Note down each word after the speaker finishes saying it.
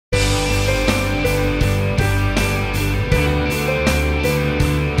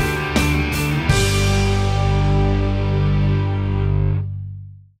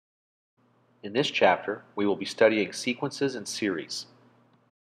In this chapter, we will be studying sequences and series.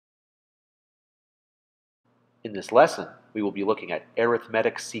 In this lesson, we will be looking at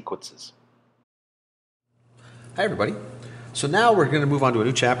arithmetic sequences. Hi everybody. So now we're going to move on to a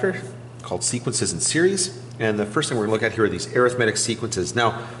new chapter called sequences and series. And the first thing we're going to look at here are these arithmetic sequences.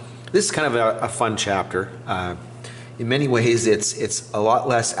 Now, this is kind of a fun chapter. In many ways, it's a lot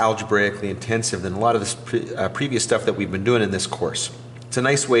less algebraically intensive than a lot of this previous stuff that we've been doing in this course. It's a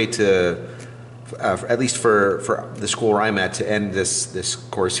nice way to, at least for the school where I'm at, to end this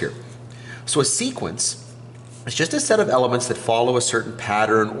course here. So a sequence is just a set of elements that follow a certain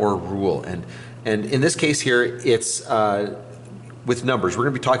pattern or rule. And in this case here, it's with numbers. We're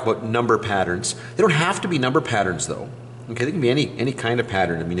going to be talking about number patterns. They don't have to be number patterns, though. Okay, they can be any kind of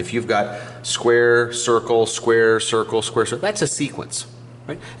pattern. I mean, if you've got square, circle, square, circle, square, circle, that's a sequence,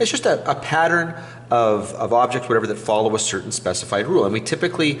 right? It's just a pattern of objects, whatever, that follow a certain specified rule. And we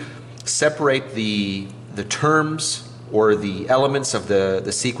typically separate the terms or the elements of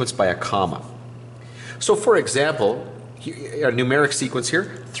the sequence by a comma. So, for example, a numeric sequence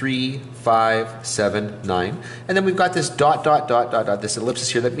here, 3, 5, 7, 9. And then we've got this dot, dot, dot, dot, dot, this ellipsis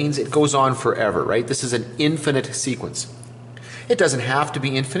here. That means it goes on forever, right? This is an infinite sequence. It doesn't have to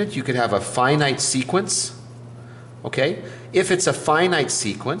be infinite. You could have a finite sequence, okay? If it's a finite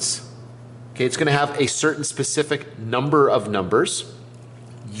sequence, okay, it's going to have a certain specific number of numbers.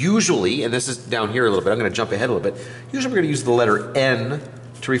 Usually, and this is down here a little bit, I'm going to jump ahead a little bit. Usually we're going to use the letter n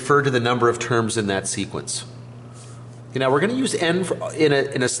to refer to the number of terms in that sequence. Okay, now we're going to use n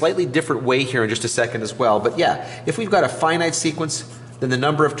in a slightly different way here in just a second as well. But yeah, if we've got a finite sequence, then the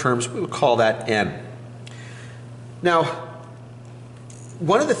number of terms, we would call that n. Now,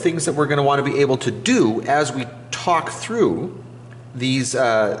 one of the things that we're going to want to be able to do as we talk through these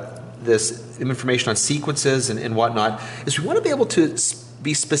this information on sequences and whatnot is we want to be able to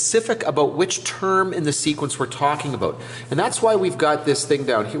be specific about which term in the sequence we're talking about. And that's why we've got this thing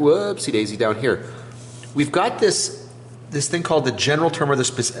down here. Whoopsie daisy, down here. We've got this thing called the general term, or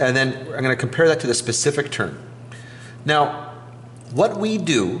and then I'm going to compare that to the specific term. Now, what we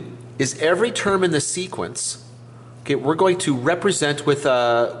do is every term in the sequence, okay, we're going to represent with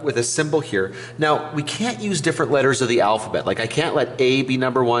a symbol here. Now, we can't use different letters of the alphabet. Like I can't let A be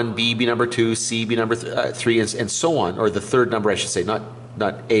number 1, B be number 2, C be number 3, and so on, or the third number, I should say, not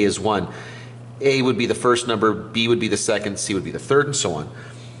A is 1. A would be the first number, B would be the second, C would be the third, and so on.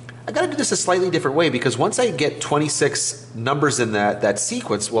 I got to do this a slightly different way because once I get 26 numbers in that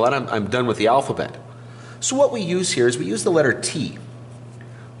sequence, well, then I'm done with the alphabet. So what we use here is we use the letter T,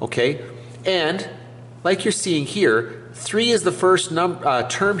 okay? And like you're seeing here, 3 is the first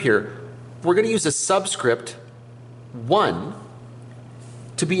term here. We're going to use a subscript 1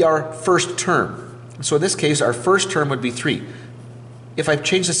 to be our first term. So in this case, our first term would be 3. If I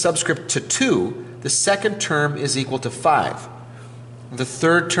change the subscript to 2, the second term is equal to 5. The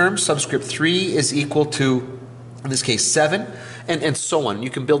third term, subscript 3, is equal to, in this case, 7, and so on. You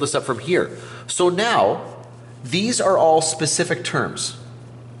can build this up from here. So now, these are all specific terms.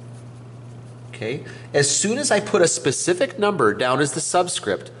 Okay? As soon as I put a specific number down as the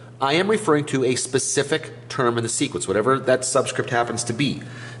subscript, I am referring to a specific term in the sequence, whatever that subscript happens to be.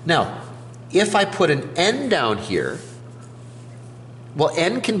 Now, if I put an n down here, well,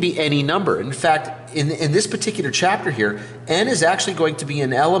 n can be any number. In fact, in this particular chapter here, n is actually going to be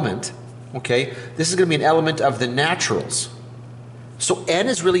an element, okay? This is going to be an element of the naturals. So n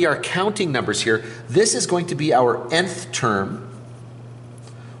is really our counting numbers here. This is going to be our nth term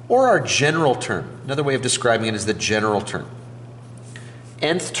or our general term. Another way of describing it is the general term.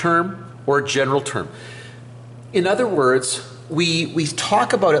 Nth term or general term. In other words, we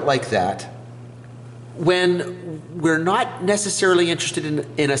talk about it like that when we're not necessarily interested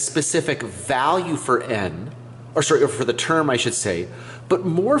in a specific value for n, or sorry, for the term I should say, but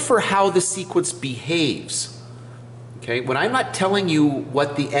more for how the sequence behaves. Okay, when I'm not telling you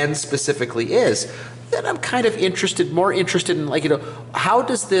what the n specifically is, then I'm kind of more interested in, like, how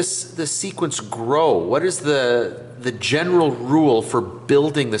does the sequence grow? What is the general rule for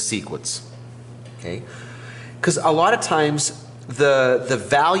building the sequence? Okay, because a lot of times the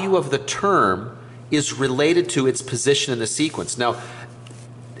value of the term is related to its position in the sequence. Now,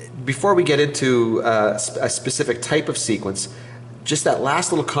 before we get into a specific type of sequence, just that last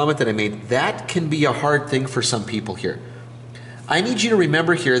little comment that I made, that can be a hard thing for some people here. I need you to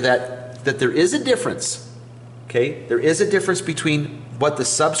remember here that there is a difference, okay? There is a difference between what the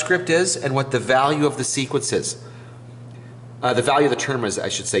subscript is and what the value of the sequence is. The value of the term is, I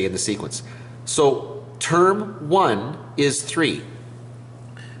should say, in the sequence. So term 1 is 3,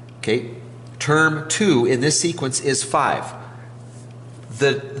 okay? Term 2 in this sequence is 5.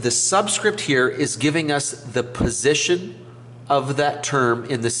 the subscript here is giving us the position of that term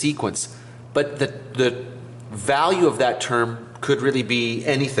in the sequence, but the value of that term could really be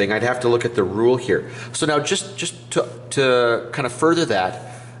anything. I'd have to look at the rule here. So now just to kind of further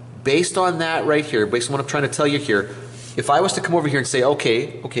that, based on that right here, based on what I'm trying to tell you here, if I was to come over here and say,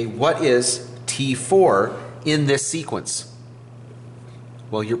 okay, what is T4 in this sequence?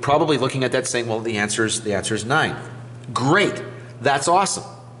 Well, you're probably looking at that saying, well, the answer is 9. Great, that's awesome.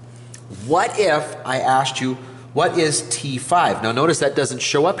 What if I asked you, what is T5? Now notice that doesn't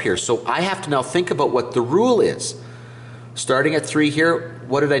show up here, so I have to now think about what the rule is. Starting at 3 here,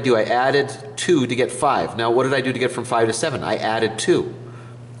 what did I do? I added 2 to get 5. Now what did I do to get from 5 to 7? I added 2.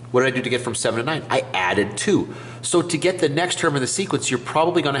 What did I do to get from 7 to 9? I added 2. So to get the next term in the sequence, you're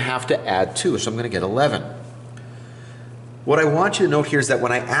probably going to have to add 2. So I'm going to get 11. What I want you to note here is that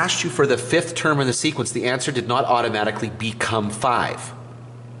when I asked you for the 5th term in the sequence, the answer did not automatically become 5.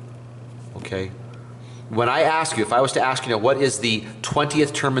 Okay? When I ask you, if I was to ask you now, what is the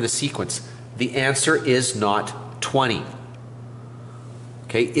 20th term in the sequence? The answer is not 20.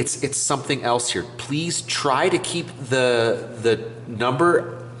 Okay? It's something else here. Please try to keep the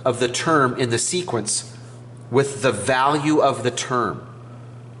number of the term in the sequence with the value of the term.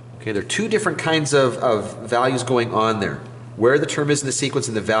 Okay, there are two different kinds of values going on there. Where the term is in the sequence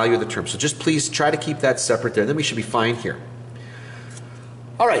and the value of the term. So just please try to keep that separate there. Then we should be fine here.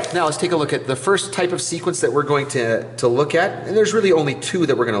 All right, now let's take a look at the first type of sequence that we're going to look at. And there's really only two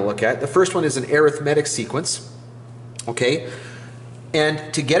that we're going to look at. The first one is an arithmetic sequence. Okay?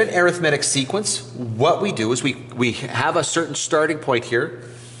 And to get an arithmetic sequence, what we do is we have a certain starting point here,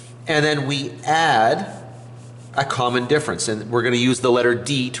 and then we add a common difference. And we're going to use the letter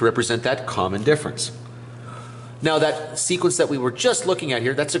D to represent that common difference. Now that sequence that we were just looking at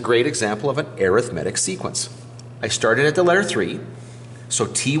here, that's a great example of an arithmetic sequence. I started at the letter 3. So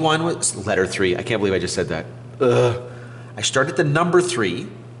T1 was letter 3. I can't believe I just said that. I started at the number 3.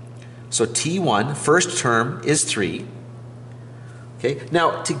 So T1, first term, is 3. Okay.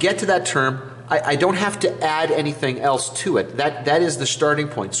 Now to get to that term, I don't have to add anything else to it. That is the starting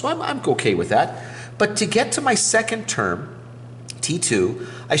point. So I'm okay with that. But to get to my second term, T2,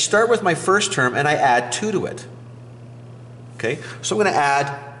 I start with my first term and I add 2 to it. Okay, so I'm going to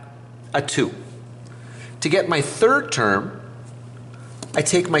add a 2. To get my third term, I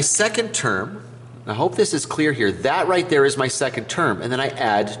take my second term. I hope this is clear here. That right there is my second term, and then I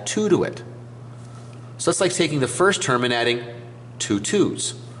add 2 to it. So that's like taking the first term and adding 2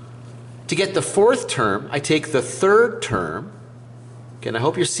 2's. To get the fourth term, I take the third term. Okay, and I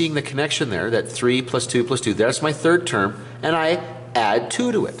hope you're seeing the connection there, that 3 plus 2 plus 2. That's my third term, and I add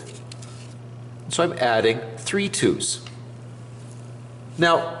 2 to it. So I'm adding 3 2's.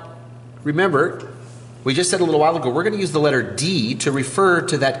 Now, remember, we just said a little while ago, we're going to use the letter D to refer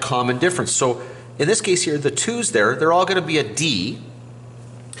to that common difference. So in this case here, the 2's there, they're all going to be a D.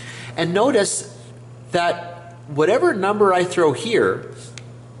 And notice that whatever number I throw here,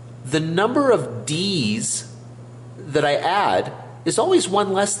 the number of D's that I add is always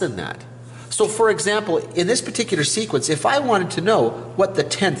one less than that. So for example, in this particular sequence, if I wanted to know what the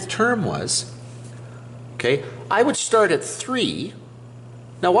 10th term was, okay, I would start at 3.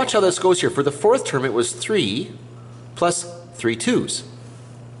 Now watch how this goes here. For the fourth term, it was 3 plus 3 2's.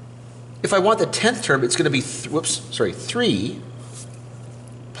 If I want the 10th term, it's going to be 3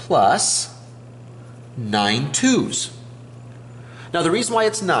 plus 9 2's. Now the reason why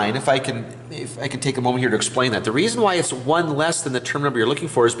it's 9, if I can take a moment here to explain that, the reason why it's 1 less than the term number you're looking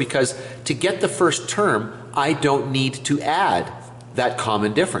for is because to get the first term, I don't need to add that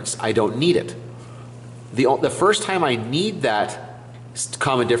common difference. I don't need it. The first time I need that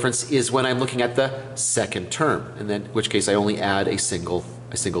common difference is when I'm looking at the second term, and then in which case I only add a single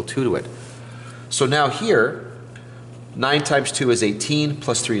 2 to it. So now here, 9 times 2 is 18,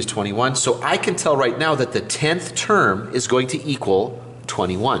 plus 3 is 21. So I can tell right now that the 10th term is going to equal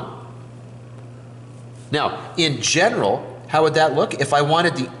 21. Now, in general, how would that look if I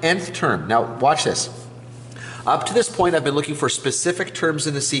wanted the nth term? Now, watch this. Up to this point, I've been looking for specific terms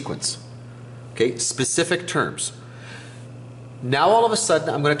in the sequence. Okay, specific terms. Now all of a sudden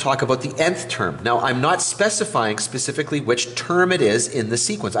I'm going to talk about the nth term. Now I'm not specifying specifically which term it is in the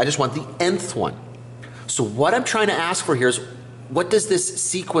sequence. I just want the nth one. So what I'm trying to ask for here is, what does this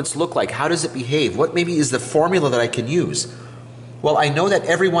sequence look like? How does it behave? What maybe is the formula that I can use? Well, I know that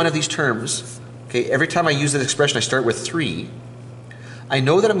every one of these terms, okay, every time I use this expression I start with 3. I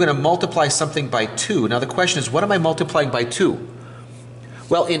know that I'm going to multiply something by 2. Now the question is, what am I multiplying by 2?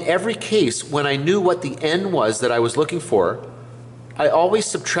 Well, in every case, when I knew what the n was that I was looking for, I always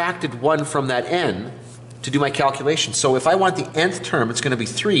subtracted 1 from that n to do my calculation. So if I want the nth term, it's going to be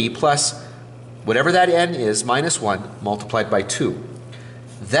 3 plus whatever that n is minus 1 multiplied by 2.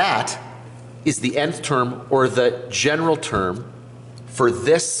 That is the nth term or the general term for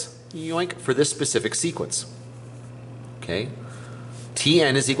this, yoink, for this specific sequence. Okay?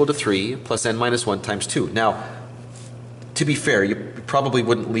 Tn is equal to 3 plus n minus 1 times 2. Now, to be fair, you probably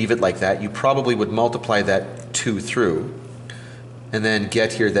wouldn't leave it like that. You probably would multiply that 2 through and then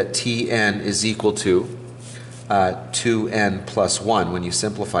get here that Tn is equal to 2n plus 1 when you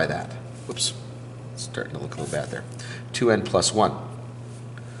simplify that. Whoops, it's starting to look a little bad there. 2n plus 1.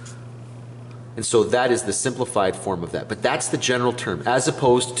 And so that is the simplified form of that. But that's the general term as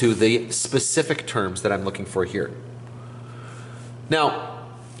opposed to the specific terms that I'm looking for here. Now,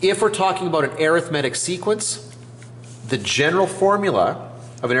 if we're talking about an arithmetic sequence, the general formula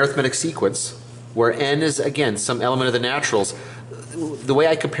of an arithmetic sequence, where n is, again, some element of the naturals, the way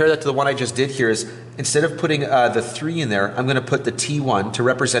I compare that to the one I just did here is, instead of putting the 3 in there, I'm going to put the T1 to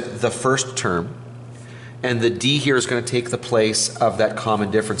represent the first term, and the D here is going to take the place of that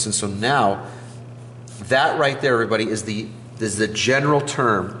common difference. And so now, that right there, everybody, is the general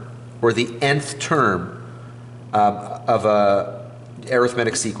term, or the nth term of a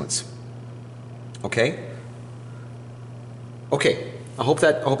arithmetic sequence. Okay? Okay, I hope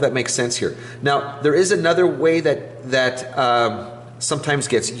that makes sense here. Now, there is another way that sometimes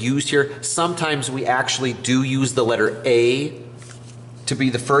gets used here. Sometimes we actually do use the letter A to be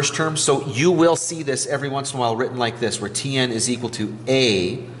the first term. So you will see this every once in a while written like this, where Tn is equal to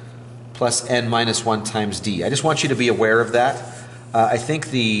A plus n minus 1 times D. I just want you to be aware of that. I think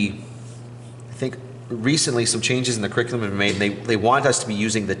recently some changes in the curriculum have been made, and they want us to be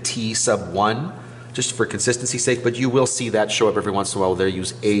using the T sub 1 just for consistency's sake, but you will see that show up every once in a while. They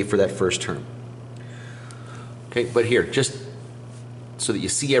use A for that first term. Okay, but here, just so that you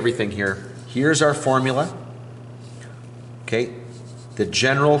see everything here, here's our formula. Okay, the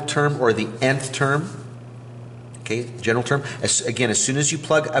general term or the nth term. Okay, general term. Again, as soon as you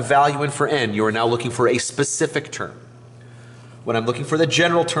plug a value in for n, you are now looking for a specific term. When I'm looking for the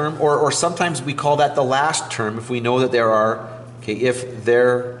general term, or sometimes we call that the last term if we know that there are, okay, if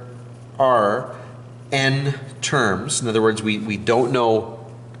there are n terms, in other words, we don't know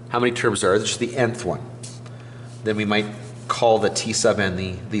how many terms there are, it's just the nth one, then we might call the T sub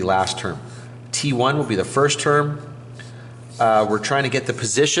n the last term. T1 will be the first term. We're trying to get the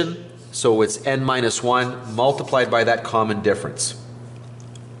position, so it's n minus 1 multiplied by that common difference.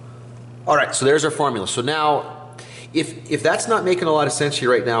 All right, so there's our formula. So now, if that's not making a lot of sense here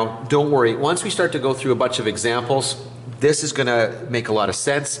right now, don't worry. Once we start to go through a bunch of examples, this is going to make a lot of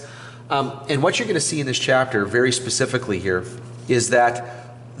sense. And what you're going to see in this chapter, very specifically here, is that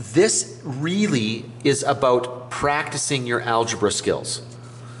this really is about practicing your algebra skills.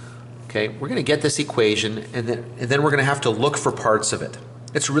 Okay, we're going to get this equation, and then we're going to have to look for parts of it.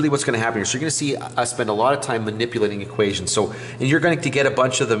 It's really what's going to happen here. So you're going to see us spend a lot of time manipulating equations. And you're going to get a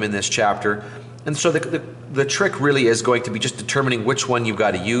bunch of them in this chapter. And so the trick really is going to be just determining which one you've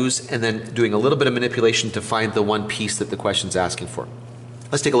got to use, and then doing a little bit of manipulation to find the one piece that the question's asking for.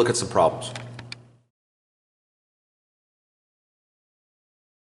 Let's take a look at some problems.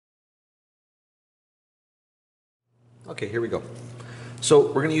 Okay, here we go. So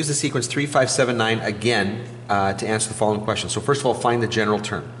we're going to use the sequence 3, 5, 7, 9 again to answer the following question. So first of all, find the general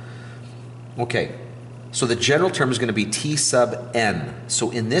term. Okay, so the general term is going to be T sub n.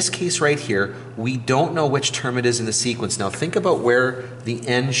 So in this case right here, we don't know which term it is in the sequence. Now think about where the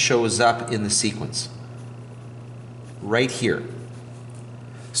n shows up in the sequence. Right here.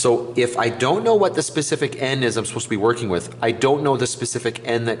 So if I don't know what the specific n is I'm supposed to be working with, I don't know the specific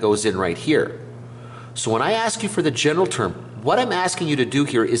n that goes in right here. So when I ask you for the general term, what I'm asking you to do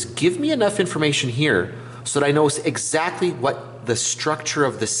here is give me enough information here so that I know exactly what the structure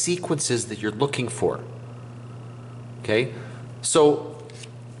of the sequence is that you're looking for. Okay? So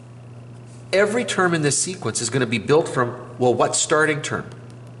every term in this sequence is going to be built from, well, what starting term?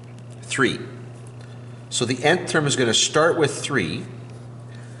 3. So the nth term is going to start with 3.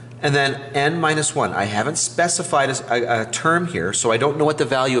 And then n minus 1. I haven't specified a term here, so I don't know what the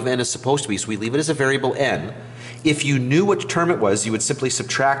value of n is supposed to be, so we leave it as a variable n. If you knew what term it was, you would simply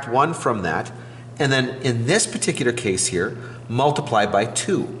subtract 1 from that, and then in this particular case here, multiply by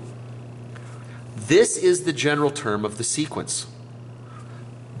 2. This is the general term of the sequence.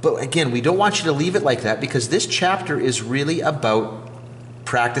 But again, we don't want you to leave it like that, because this chapter is really about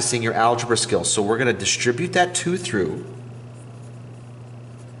practicing your algebra skills. So we're going to distribute that 2 through.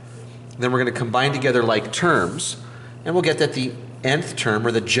 Then we're going to combine together like terms, and we'll get that the nth term,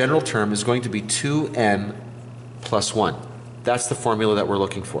 or the general term, is going to be 2n plus 1. That's the formula that we're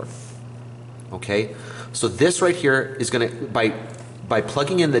looking for. Okay? So this right here is going to, by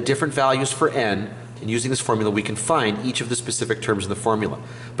plugging in the different values for n and using this formula, we can find each of the specific terms in the formula.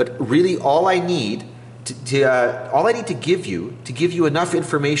 But really all I need to give you enough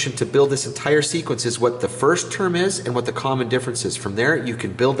information to build this entire sequence is what the first term is and what the common difference is. From there, you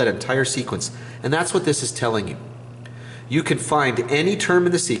can build that entire sequence. And that's what this is telling you. You can find any term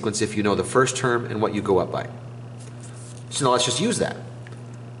in the sequence if you know the first term and what you go up by. So now let's just use that.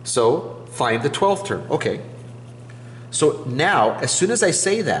 So find the 12th term. Okay. So now, as soon as I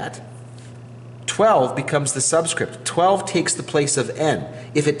say that, 12 becomes the subscript. 12 takes the place of n.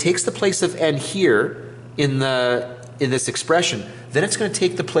 If it takes the place of n here in this expression, then it's going to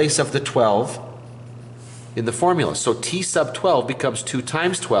take the place of the 12 in the formula. So t sub 12 becomes 2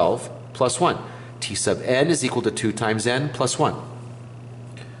 times 12 plus 1. T sub n is equal to 2 times n plus 1.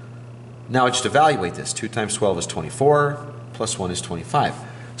 Now I just evaluate this. 2 times 12 is 24, plus 1 is 25.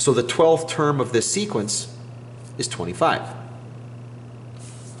 So the 12th term of this sequence is 25.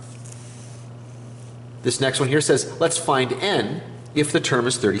 This next one here says, let's find n if the term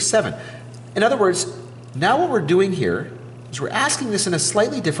is 37. In other words, now what we're doing here is we're asking this in a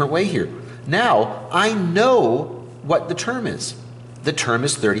slightly different way here. Now I know what the term is. The term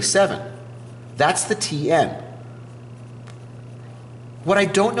is 37. That's the Tn. What I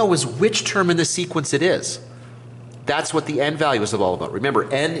don't know is which term in the sequence it is. That's what the n value is all about.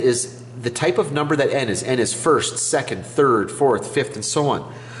 Remember, n is the type of number that n is. N is first, second, third, fourth, fifth, and so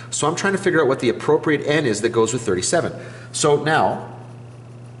on. So I'm trying to figure out what the appropriate n is that goes with 37. So now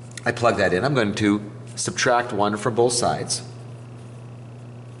I plug that in. I'm going to subtract 1 from both sides.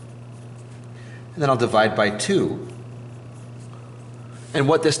 And then I'll divide by 2. And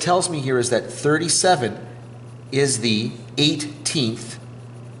what this tells me here is that 37 is the 18th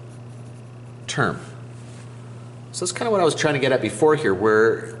term. So that's kind of what I was trying to get at before here,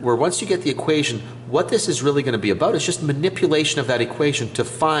 where once you get the equation, what this is really going to be about is just manipulation of that equation to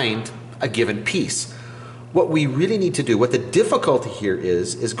find a given piece. What we really need to do, what the difficulty here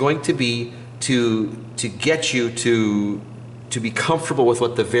is going to be to get you to be comfortable with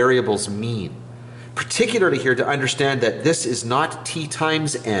what the variables mean. Particularly here to understand that this is not t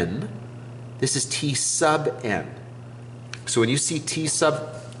times n, this is t sub n. So when you see t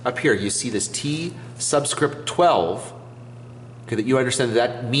sub up here, you see this t subscript 12, okay, that you understand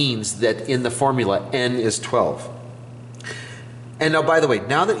that means that in the formula n is 12. And now, by the way,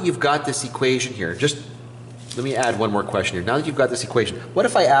 now that you've got this equation here, just let me add one more question here. Now that you've got this equation, what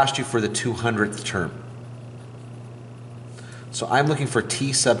if I asked you for the 200th term? So I'm looking for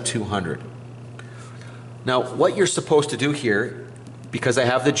t sub 200. Now, what you're supposed to do here, because I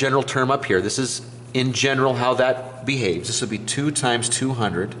have the general term up here, this is in general how that behaves. This would be 2 times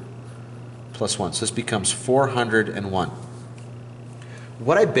 200 plus 1. So this becomes 401.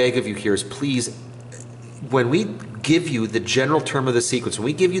 What I beg of you here is, please, when we give you the general term of the sequence, when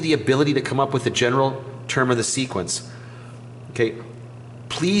we give you the ability to come up with the general term of the sequence, okay,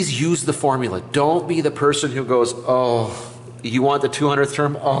 please use the formula. Don't be the person who goes, oh, you want the 200th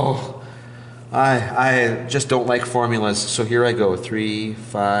term? Oh, I just don't like formulas, so here I go, 3,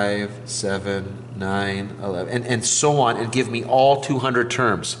 5, 7, 9, 11, and so on, and give me all 200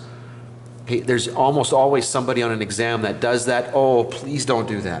 terms. Okay, there's almost always somebody on an exam that does that. Oh, please don't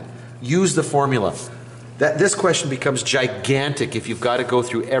do that. Use the formula. This question becomes gigantic if you've got to go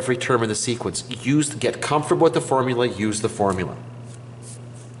through every term in the sequence. Get comfortable with the formula, use the formula.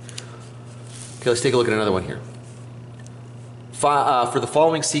 Okay, let's take a look at another one here. For the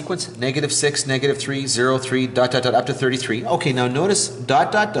following sequence, -6, -3, 0, 3, dot, dot, dot, up to 33. Okay, now notice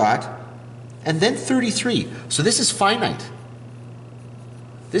dot, dot, dot, and then 33. So this is finite.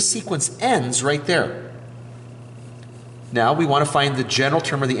 This sequence ends right there. Now we want to find the general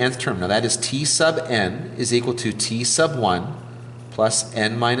term or the nth term. Now that is t sub n is equal to t sub 1 plus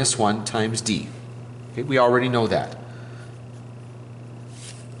n minus 1 times d. Okay, we already know that.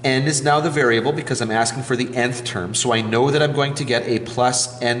 N is now the variable because I'm asking for the nth term, so I know that I'm going to get a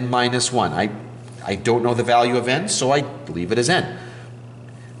plus n minus 1. I don't know the value of n, so I leave it as n.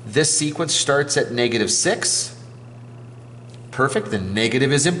 This sequence starts at -6. Perfect. The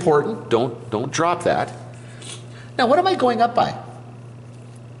negative is important. Don't drop that. Now, what am I going up by?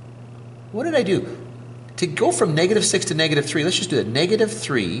 What did I do? To go from -6 to -3, let's just do that.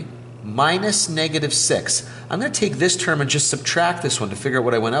 -3 minus -6. I'm going to take this term and just subtract this one to figure out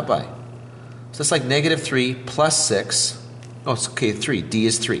what I went up by. So it's like -3 plus 6. Oh, it's okay, 3. D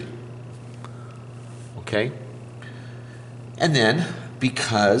is 3. Okay? And then,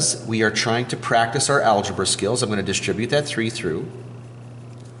 because we are trying to practice our algebra skills, I'm going to distribute that 3 through.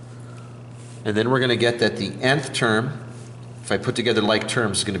 And then we're going to get that the nth term, if I put together like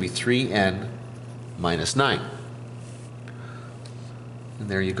terms, is going to be 3n minus 9. And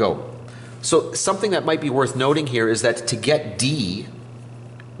there you go. So something that might be worth noting here is that to get D,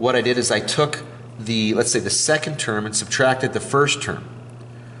 what I did is I took the, let's say, the second term and subtracted the first term.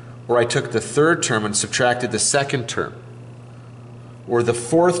 Or I took the third term and subtracted the second term. Or the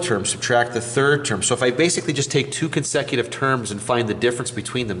fourth term, subtract the third term. So if I basically just take two consecutive terms and find the difference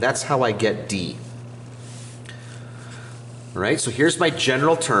between them, that's how I get D. All right, so here's my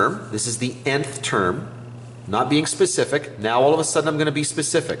general term. This is the nth term. Not being specific. Now all of a sudden I'm going to be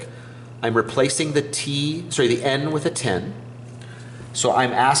specific. I'm replacing the n with a 10. So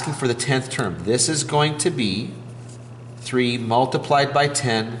I'm asking for the 10th term. This is going to be 3 multiplied by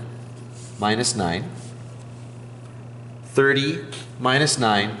 10 minus 9. 30 minus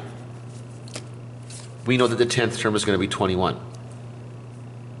 9. We know that the 10th term is going to be 21.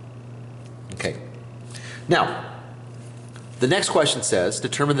 Okay. Now, the next question says,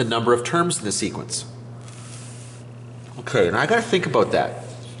 determine the number of terms in the sequence. Okay, and I got to think about that.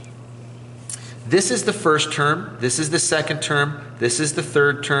 This is the first term, this is the second term, this is the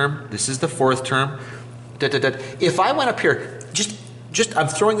third term, this is the fourth term. If I went up here, just I'm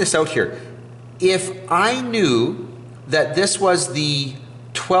throwing this out here. If I knew that this was the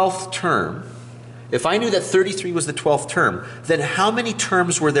 12th term, if I knew that 33 was the 12th term, then how many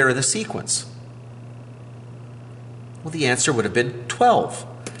terms were there in the sequence? Well, the answer would have been 12.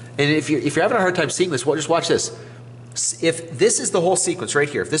 And if you're having a hard time seeing this, well, just watch this. If this is the whole sequence right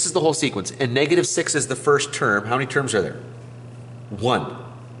here, if this is the whole sequence, and -6 is the first term, how many terms are there? 1.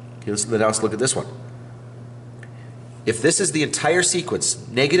 Okay, let's look at this one. If this is the entire sequence,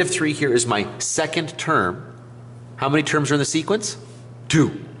 -3 here is my second term, how many terms are in the sequence?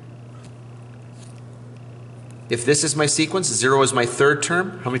 2. If this is my sequence, 0 is my third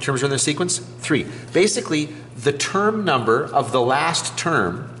term, how many terms are in the sequence? 3. Basically, the term number of the last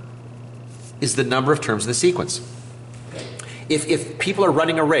term is the number of terms in the sequence. If people are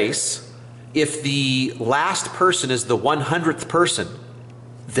running a race, if the last person is the 100th person,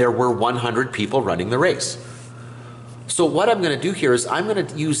 there were 100 people running the race. So what I'm going to do here is I'm going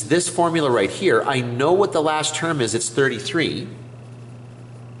to use this formula right here. I know what the last term is, it's 33.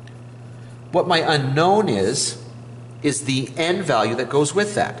 What my unknown is the n value that goes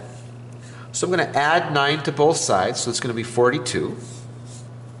with that. So I'm going to add 9 to both sides, so it's going to be 42.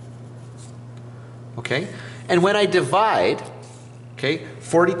 Okay? And when I divide, okay,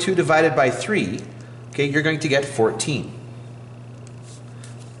 42 divided by 3, okay, you're going to get 14.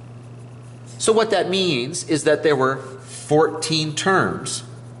 So what that means is that there were 14 terms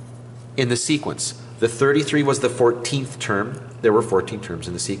in the sequence. The 33 was the 14th term. There were 14 terms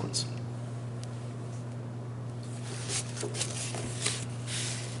in the sequence.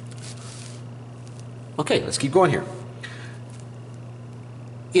 Okay, let's keep going here.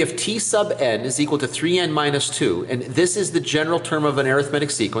 If t sub n is equal to 3n minus 2, and this is the general term of an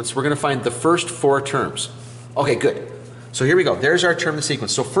arithmetic sequence, we're going to find the first 4 terms. Okay, good. So here we go. There's our term in the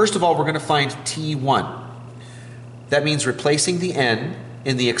sequence. So first of all, we're going to find t1. That means replacing the n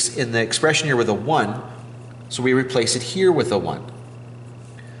in the expression here with a 1, so we replace it here with a 1.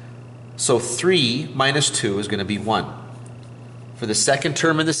 So 3 minus 2 is going to be 1. For the second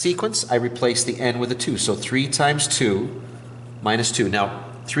term in the sequence, I replace the n with a 2. So 3 times 2 minus 2. Now,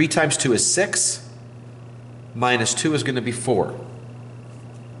 3 times 2 is 6, minus 2 is going to be 4.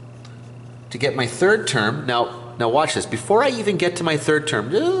 To get my third term, now watch this. Before I even get to my third term,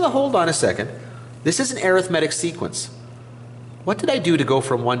 hold on a second. This is an arithmetic sequence. What did I do to go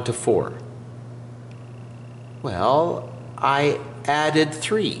from 1 to 4? Well, I added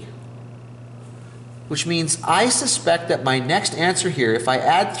 3. Which means I suspect that my next answer here, if I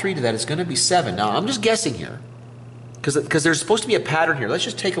add 3 to that, is going to be 7. Now, I'm just guessing here. Because there's supposed to be a pattern here. Let's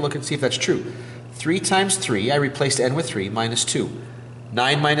just take a look and see if that's true. 3 times 3, I replaced n with 3, minus 2.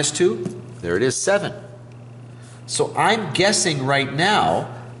 9 minus 2, there it is, 7. So I'm guessing right now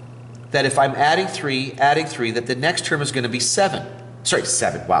that if I'm adding 3, that the next term is going to be 7. Sorry,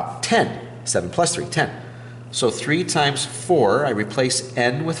 7, wow, 10. 7 plus 3, 10. So 3 times 4, I replace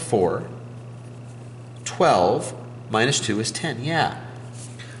n with 4. 12 minus 2 is 10, yeah.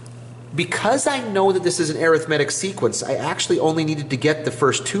 Because I know that this is an arithmetic sequence, I actually only needed to get the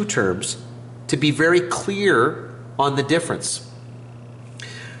first 2 terms to be very clear on the difference.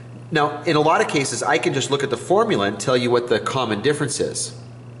 Now, in a lot of cases, I can just look at the formula and tell you what the common difference is.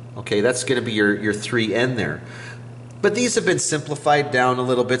 Okay, that's going to be your 3n there. But these have been simplified down a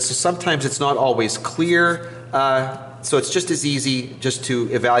little bit, so sometimes it's not always clear. So it's just as easy just to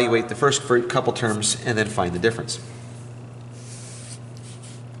evaluate the first couple terms and then find the difference.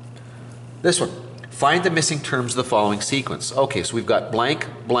 This one, find the missing terms of the following sequence. Okay, so we've got blank,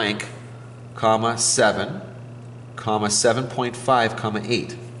 blank, comma 7, comma 7.5, comma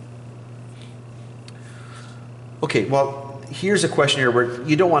 8. Okay, well, here's a question here where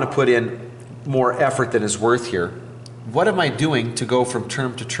you don't want to put in more effort than is worth here. What am I doing to go from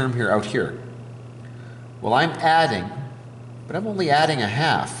term to term here out here? Well, I'm adding, but I'm only adding a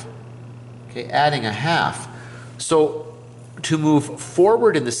half. Okay, adding a half. So to move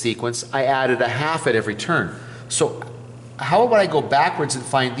forward in the sequence, I added a half at every turn. So how would I go backwards and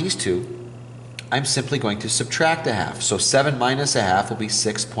find these two? I'm simply going to subtract a half. So 7 minus a half will be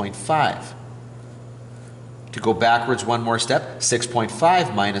 6.5. To go backwards one more step,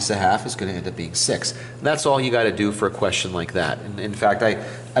 6.5 minus a half is going to end up being 6. That's all you got to do for a question like that. And in fact,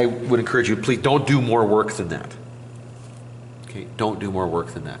 I would encourage you, please don't do more work than that. Okay, don't do more work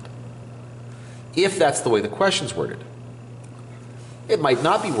than that. If that's the way the question's worded. It might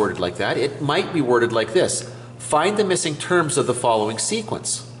not be worded like that. It might be worded like this. Find the missing terms of the following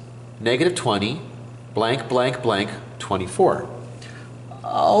sequence. Negative 20, blank, blank, blank, 24.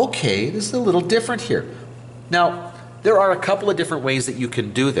 Okay, this is a little different here. Now, there are a couple of different ways that you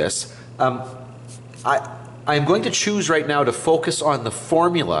can do this. I'm going to choose right now to focus on the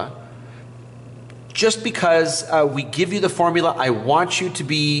formula. Just because we give you the formula, I want you to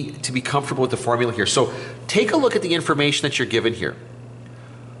be comfortable with the formula here. So take a look at the information that you're given here.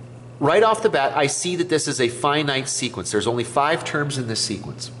 Right off the bat, I see that this is a finite sequence. There's only 5 terms in this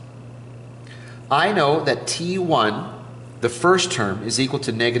sequence. I know that T1, the first term, is equal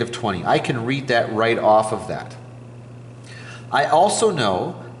to negative 20. I can read that right off of that. I also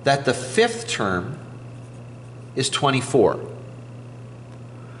know that the 5th term is 24.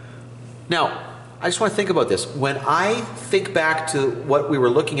 Now, I just want to think about this. When I think back to what we were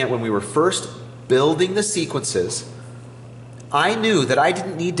looking at when we were first building the sequences, I knew that I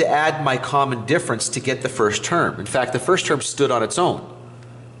didn't need to add my common difference to get the first term. In fact, the first term stood on its own.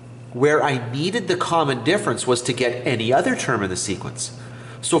 Where I needed the common difference was to get any other term in the sequence.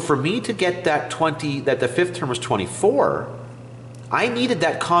 So for me to get that the 5th term was 24, I needed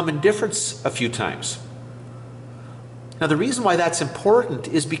that common difference a few times. Now the reason why that's important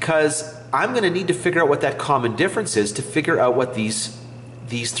is because I'm going to need to figure out what that common difference is to figure out what these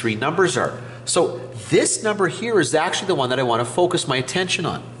 3 numbers are. So this number here is actually the one that I want to focus my attention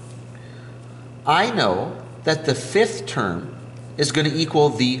on. I know that the 5th term is going to equal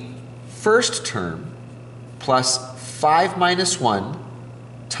the first term plus 5 minus 1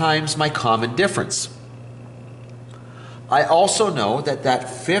 times my common difference. I also know that that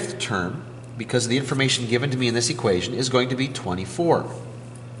 5th term, because of the information given to me in this equation, is going to be 24.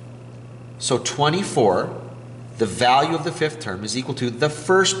 So 24, the value of the 5th term, is equal to the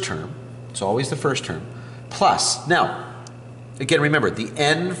first term. It's always the first term. Plus, now, again, remember, the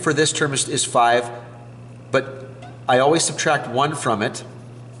n for this term is 5, but I always subtract 1 from it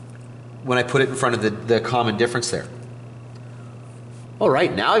when I put it in front of the common difference there. All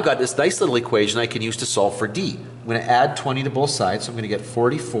right, now I've got this nice little equation I can use to solve for d. I'm going to add 20 to both sides, so I'm going to get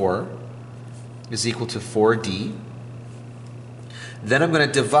 44 is equal to 4d. Then I'm going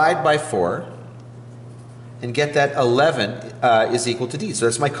to divide by 4 and get that 11 is equal to d. So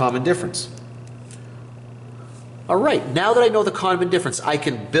that's my common difference. All right, now that I know the common difference, I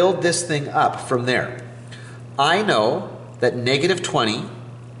can build this thing up from there. I know that negative 20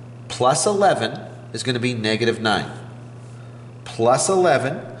 plus 11 is going to be negative 9. Plus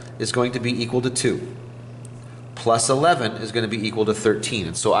 11 is going to be equal to 2. Plus 11 is going to be equal to 13.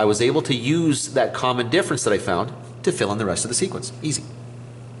 And so I was able to use that common difference that I found to fill in the rest of the sequence. Easy.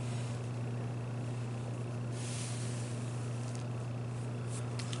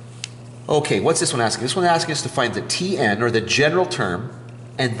 Okay, what's this one asking? This one asking us to find the Tn, or the general term,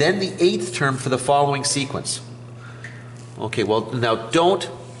 and then the 8th term for the following sequence. Okay, well, now don't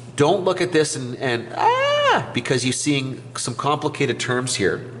look at this because you're seeing some complicated terms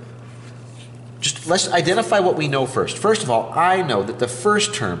here. Just let's identify what we know first. First of all, I know that the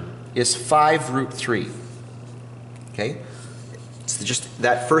first term is 5 root 3. Okay? It's just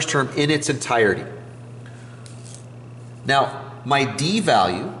that first term in its entirety. Now, my d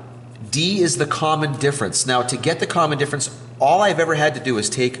value, d is the common difference. Now, to get the common difference, all I've ever had to do is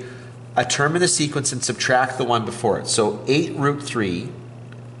take a term in the sequence and subtract the one before it. So 8 root 3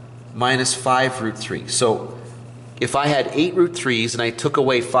 minus 5 root 3. So if I had 8 root 3's and I took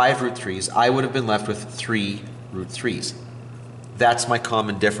away 5 root 3's, I would have been left with 3 root 3's. That's my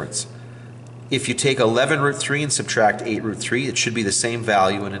common difference. If you take 11 root 3 and subtract 8 root 3, it should be the same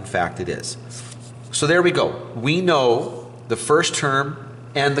value, and in fact it is. So there we go. We know the first term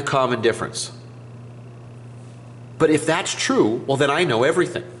and the common difference. But if that's true, well then I know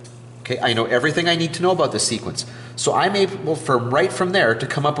everything. Okay, I know everything I need to know about this sequence. So I'm able right from there to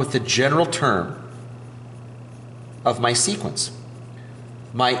come up with the general term of my sequence.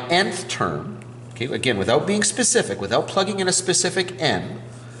 My nth term, okay, again, without being specific, without plugging in a specific n,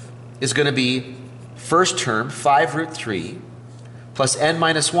 is going to be first term 5 root 3 plus n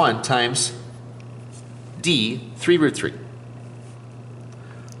minus 1 times d 3 root 3.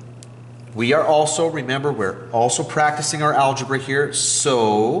 We are also, remember, we're also practicing our algebra here,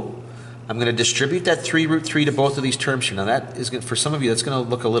 so I'm going to distribute that 3 root 3 to both of these terms here. Now that is going to, for some of you, that's going to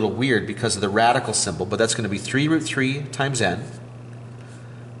look a little weird because of the radical symbol, but that's going to be 3 root 3 times n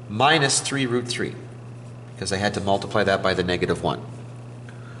minus 3 root 3, because I had to multiply that by the negative 1.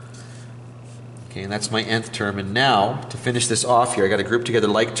 Okay, and that's my nth term. And now, to finish this off here, I got to group together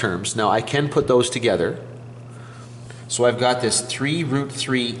like terms. Now I can put those together. So I've got this 3 root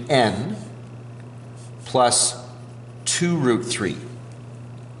 3n plus 2 root 3.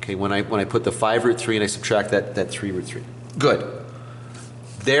 Okay, when I put the 5 root 3 and I subtract that 3 root 3. Good.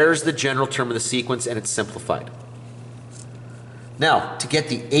 There's the general term of the sequence, and it's simplified. Now, to get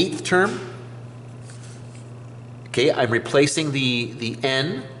the 8th term, okay, I'm replacing the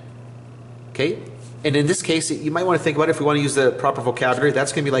n, okay? And in this case, you might want to think about it, if we want to use the proper vocabulary,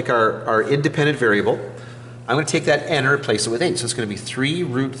 that's going to be like our independent variable. I'm going to take that n and replace it with 8. So it's going to be 3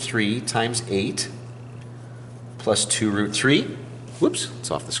 root 3 times 8 plus 2 root 3. Whoops, it's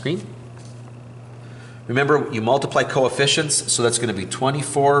off the screen. Remember, you multiply coefficients, so that's going to be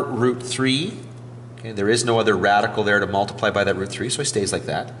 24 root 3. Okay, there is no other radical there to multiply by that root 3, so it stays like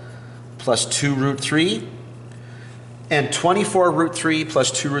that. Plus 2 root 3. And 24 root 3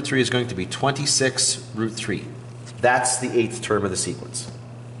 plus 2 root 3 is going to be 26 root 3. That's the 8th term of the sequence.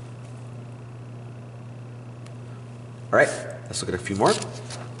 All right, let's look at a few more.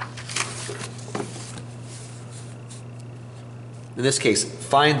 In this case,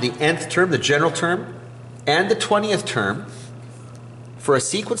 find the nth term, the general term, and the 20th term for a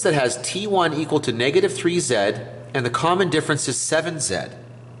sequence that has t1 equal to negative 3z and the common difference is 7z.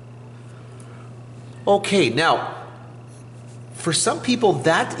 Okay, now, for some people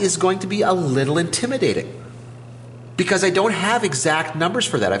that is going to be a little intimidating because I don't have exact numbers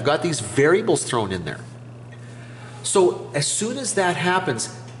for that. I've got these variables thrown in there. So as soon as that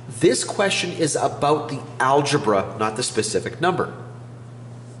happens, this question is about the algebra, not the specific number.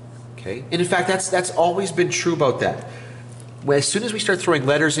 Okay? And in fact, that's always been true about that. As soon as we start throwing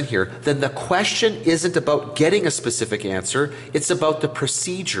letters in here, then the question isn't about getting a specific answer. It's about the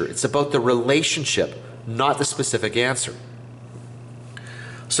procedure. It's about the relationship, not the specific answer.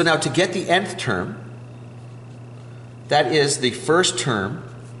 So now to get the nth term, that is the first term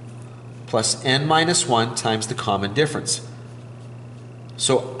plus n minus 1 times the common difference.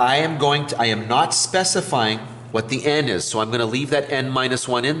 So I am not specifying what the n is, so I'm going to leave that n minus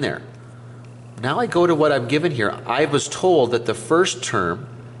 1 in there. Now I go to what I'm given here. I was told that the first term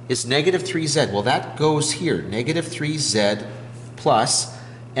is negative 3z. Well, that goes here, negative 3z plus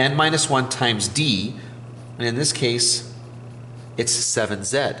n minus 1 times d, and in this case, it's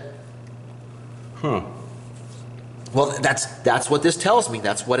 7z. Well, that's what this tells me.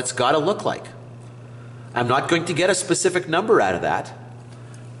 That's what it's got to look like. I'm not going to get a specific number out of that,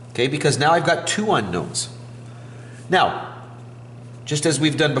 okay, because now I've got two unknowns. Now, just as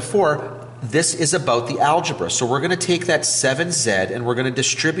we've done before, this is about the algebra. So we're going to take that 7z and we're going to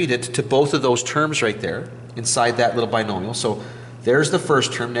distribute it to both of those terms right there inside that little binomial. So there's the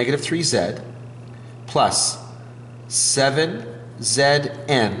first term, negative 3z, plus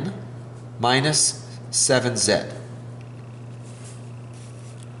 7zn minus 7z.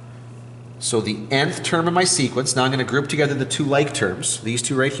 So the nth term of my sequence, now I'm going to group together the two like terms, these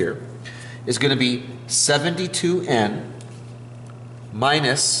two right here, is going to be 72n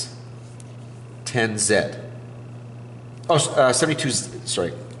minus 10z. Oh, 72,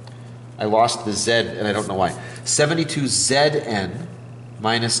 sorry. I lost the z and I don't know why. 72zn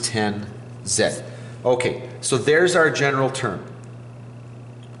minus 10z. Okay, so there's our general term.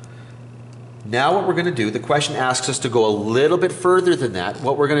 Now what we're going to do, the question asks us to go a little bit further than that.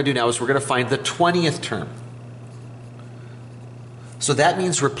 What we're going to do now is we're going to find the 20th term. So that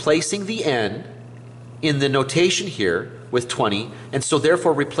means replacing the n in the notation here with 20, and so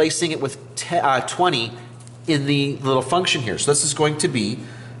therefore replacing it with 20 in the little function here. So this is going to be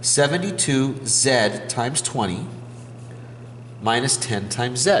 72z times 20 minus 10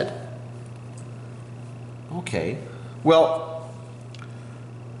 times z. Okay, well,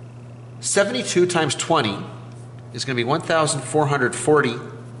 72 times 20 is going to be 1,440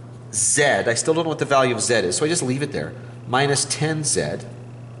 z. I still don't know what the value of z is, so I just leave it there. Minus 10z.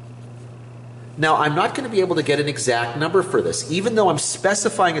 Now, I'm not going to be able to get an exact number for this. Even though I'm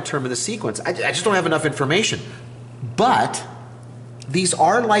specifying a term in the sequence, I just don't have enough information. But these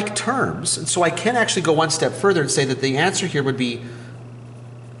are like terms, and so I can actually go one step further and say that the answer here would be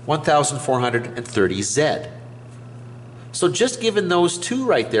 1430z. So just given those two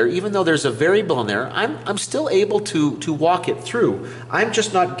right there, even though there's a variable in there, I'm still able to walk it through. I'm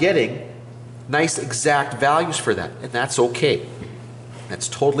just not getting nice exact values for that, and that's okay. That's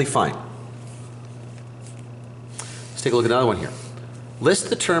totally fine. Let's take a look at another one here. List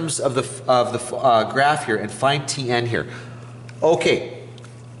the terms of the graph here and find Tn here. Okay,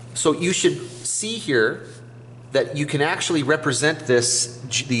 so you should see here that you can actually represent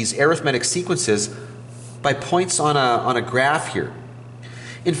these arithmetic sequences by points on a graph here.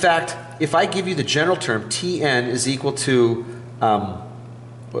 In fact, if I give you the general term, Tn is equal to,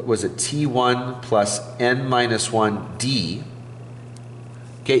 what was it, T1 plus n minus 1d,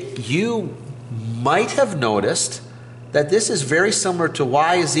 okay, you might have noticed that this is very similar to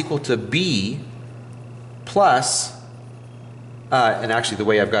y is equal to b plus, and actually the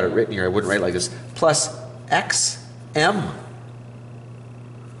way I've got it written here, I wouldn't write it like this, plus xm.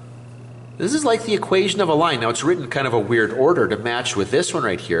 This is like the equation of a line. Now it's written kind of a weird order to match with this one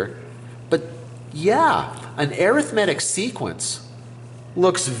right here, but yeah, an arithmetic sequence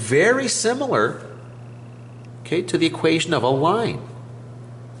looks very similar, okay, to the equation of a line,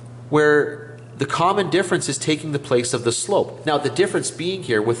 where the common difference is taking the place of the slope. Now the difference being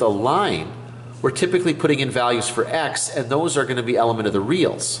here with a line, we're typically putting in values for x, and those are going to be element of the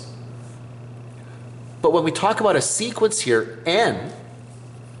reals. But when we talk about a sequence here, n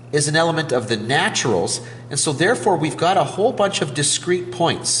is an element of the naturals, and so therefore we've got a whole bunch of discrete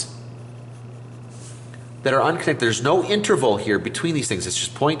points that are unconnected. There's no interval here between these things. It's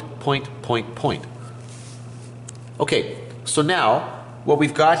just point, point, point, point. Okay, so now what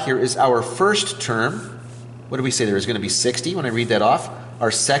we've got here is our first term. What do we say there is going to be 60 when I read that off?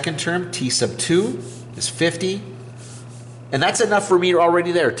 Our second term, t sub 2, is 50. And that's enough for me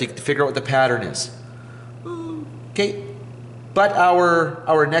already there to figure out what the pattern is. Okay, but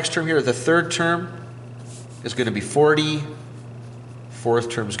our next term here, the third term, is going to be 40.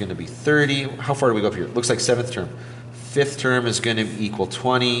 Fourth term is going to be 30. How far do we go up here? It looks like seventh term. Fifth term is going to equal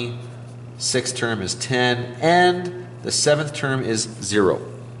 20. Sixth term is 10. And the seventh term is 0.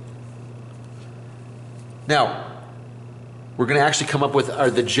 Now, we're going to actually come up with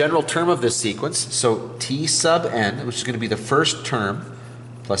the general term of this sequence. So t sub n, which is going to be the first term,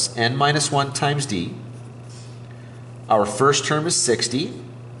 plus n minus 1 times d. Our first term is 60.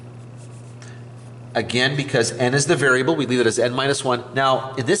 Again, because n is the variable, we leave it as n minus 1.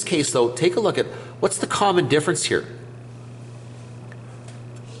 Now, in this case, though, take a look at what's the common difference here.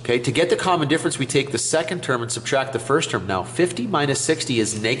 Okay, to get the common difference, we take the second term and subtract the first term. Now, 50 minus 60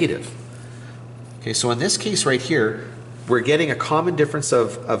 is negative. Okay, so in this case right here, we're getting a common difference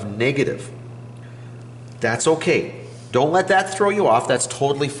of negative. That's okay. Don't let that throw you off. That's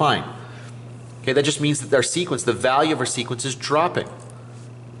totally fine. Okay, that just means that our sequence, the value of our sequence is dropping.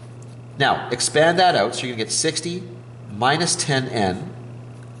 Now, expand that out, so you're going to get 60 minus 10n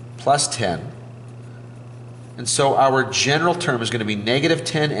plus 10. And so our general term is going to be negative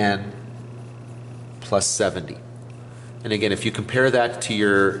 10n plus 70. And again, if you compare that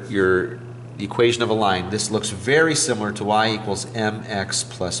to the equation of a line, this looks very similar to y equals mx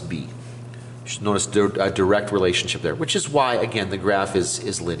plus b. You should notice a direct relationship there, which is why, again, the graph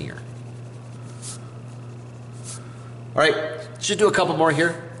is linear. All right, should do a couple more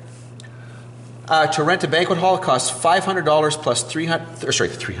here. To rent a banquet hall costs $500 plus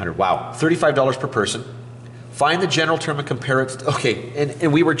 $35 per person. Find the general term and compare it. Okay,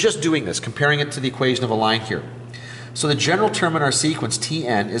 and we were just doing this, comparing it to the equation of a line here. So the general term in our sequence,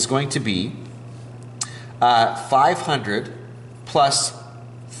 Tn, is going to be 500 plus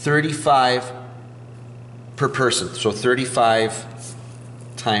 35 per person. So 35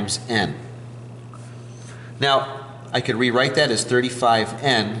 times n. Now, I could rewrite that as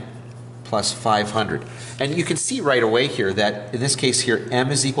 35n plus 500. And you can see right away here that in this case here,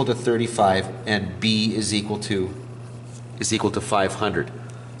 m is equal to 35 and b is equal to 500.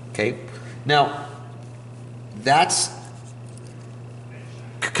 Okay? Now,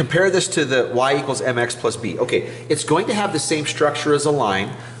 compare this to the y equals mx plus b. Okay, it's going to have the same structure as a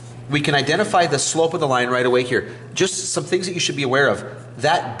line. We can identify the slope of the line right away here. Just some things that you should be aware of.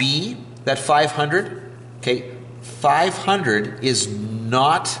 That b, that 500, okay, 500 is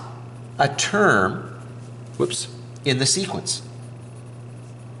not a term, in the sequence.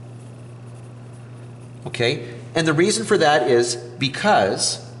 Okay, and the reason for that is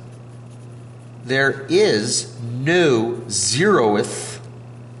because there is no zeroth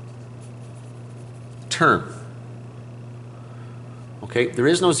term. Okay, there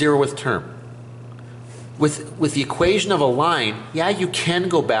is no zeroth term. With the equation of a line, yeah, you can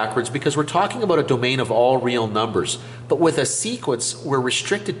go backwards because we're talking about a domain of all real numbers. But with a sequence, we're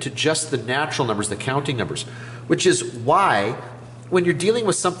restricted to just the natural numbers, the counting numbers, which is why when you're dealing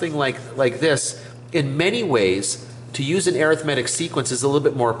with something like this, in many ways, to use an arithmetic sequence is a little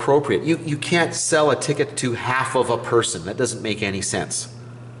bit more appropriate. You can't sell a ticket to half of a person. That doesn't make any sense.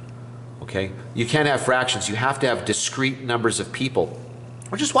 Okay? You can't have fractions. You have to have discrete numbers of people,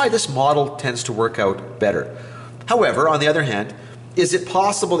 which is why this model tends to work out better. However, on the other hand, is it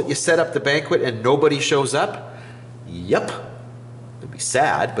possible that you set up the banquet and nobody shows up? Yep. It'd be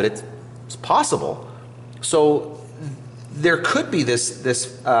sad, but it's possible. So there could be this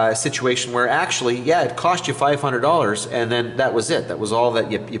situation where actually, yeah, it cost you $500 and then that was it. That was all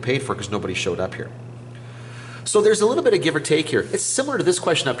that you paid for because nobody showed up here. So there's a little bit of give or take here. It's similar to this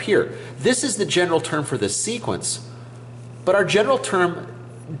question up here. This is the general term for this sequence, but our general term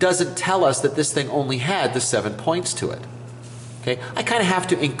doesn't tell us that this thing only had the 7 points to it. Okay, I kind of have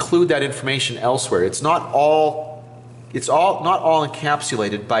to include that information elsewhere. It's not all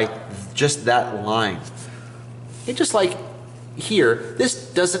encapsulated by just that line. It's just like here,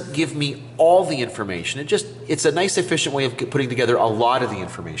 this doesn't give me all the information. It's a nice efficient way of putting together a lot of the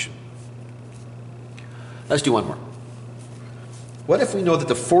information. Let's do one more. What if we know that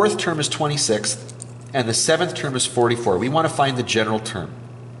the fourth term is 26 and the seventh term is 44? We want to find the general term.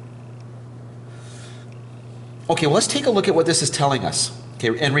 Okay, well, let's take a look at what this is telling us.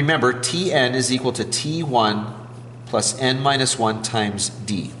 Okay, and remember, Tn is equal to T1 plus n minus 1 times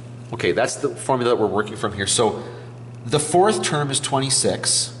d. Okay, that's the formula that we're working from here. So the fourth term is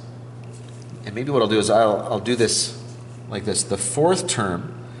 26. And maybe what I'll do is I'll do this like this. The fourth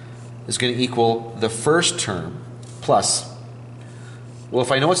term is going to equal the first term plus. Well,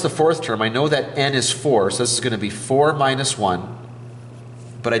 if I know it's the fourth term, I know that n is 4. So this is going to be 4 minus 1.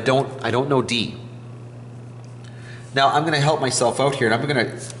 But I don't know d. Now I'm going to help myself out here, and I'm going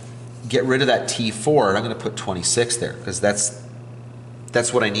to get rid of that T4, and I'm going to put 26 there, because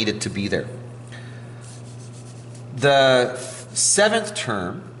that's what I needed to be there. The seventh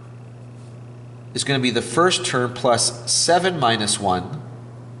term is going to be the first term plus 7 minus 1,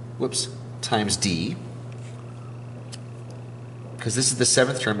 times d, because this is the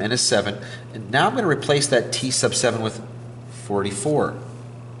seventh term, n is 7. And now I'm going to replace that T sub 7 with 44.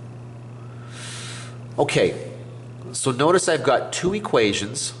 Okay. So notice I've got two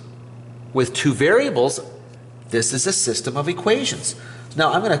equations with two variables. This is a system of equations.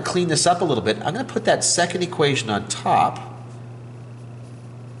 Now I'm going to clean this up a little bit. I'm going to put that second equation on top.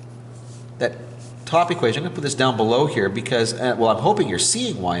 That top equation, I'm going to put this down below here because, well, I'm hoping you're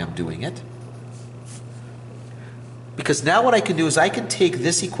seeing why I'm doing it. Because now what I can do is I can take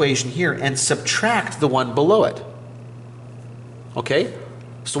this equation here and subtract the one below it. Okay?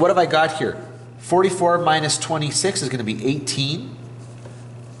 So what have I got here? 44 minus 26 is going to be 18.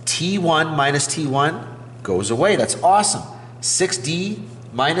 T1 minus T1 goes away. That's awesome. 6D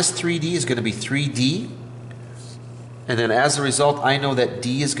minus 3D is going to be 3D. And then as a result, I know that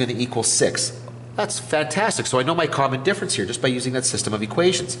D is going to equal 6. That's fantastic. So I know my common difference here just by using that system of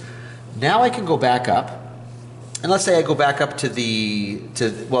equations. Now I can go back up. And let's say I go back up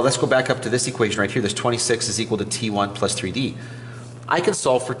let's go back up to this equation right here. This 26 is equal to T1 plus 3D. I can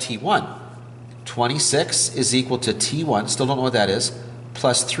solve for T1. 26 is equal to T1, still don't know what that is,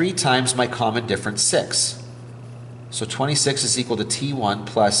 plus 3 times my common difference, 6. So 26 is equal to T1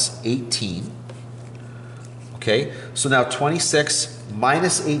 plus 18. Okay, so now 26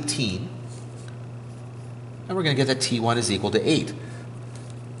 minus 18, and we're going to get that T1 is equal to 8.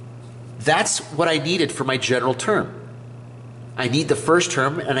 That's what I needed for my general term. I need the first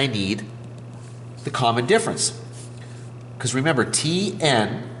term and I need the common difference. Because remember,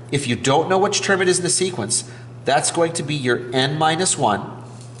 Tn, if you don't know which term it is in the sequence, that's going to be your n minus 1.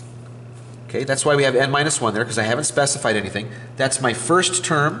 Okay, that's why we have n minus 1 there, because I haven't specified anything. That's my first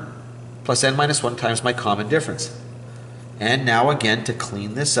term plus n minus 1 times my common difference. And now again, to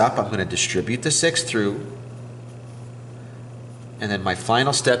clean this up, I'm going to distribute the 6 through. And then my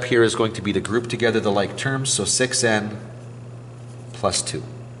final step here is going to be to group together the like terms, so 6n plus 2.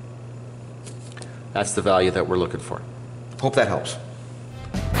 That's the value that we're looking for. Hope that helps.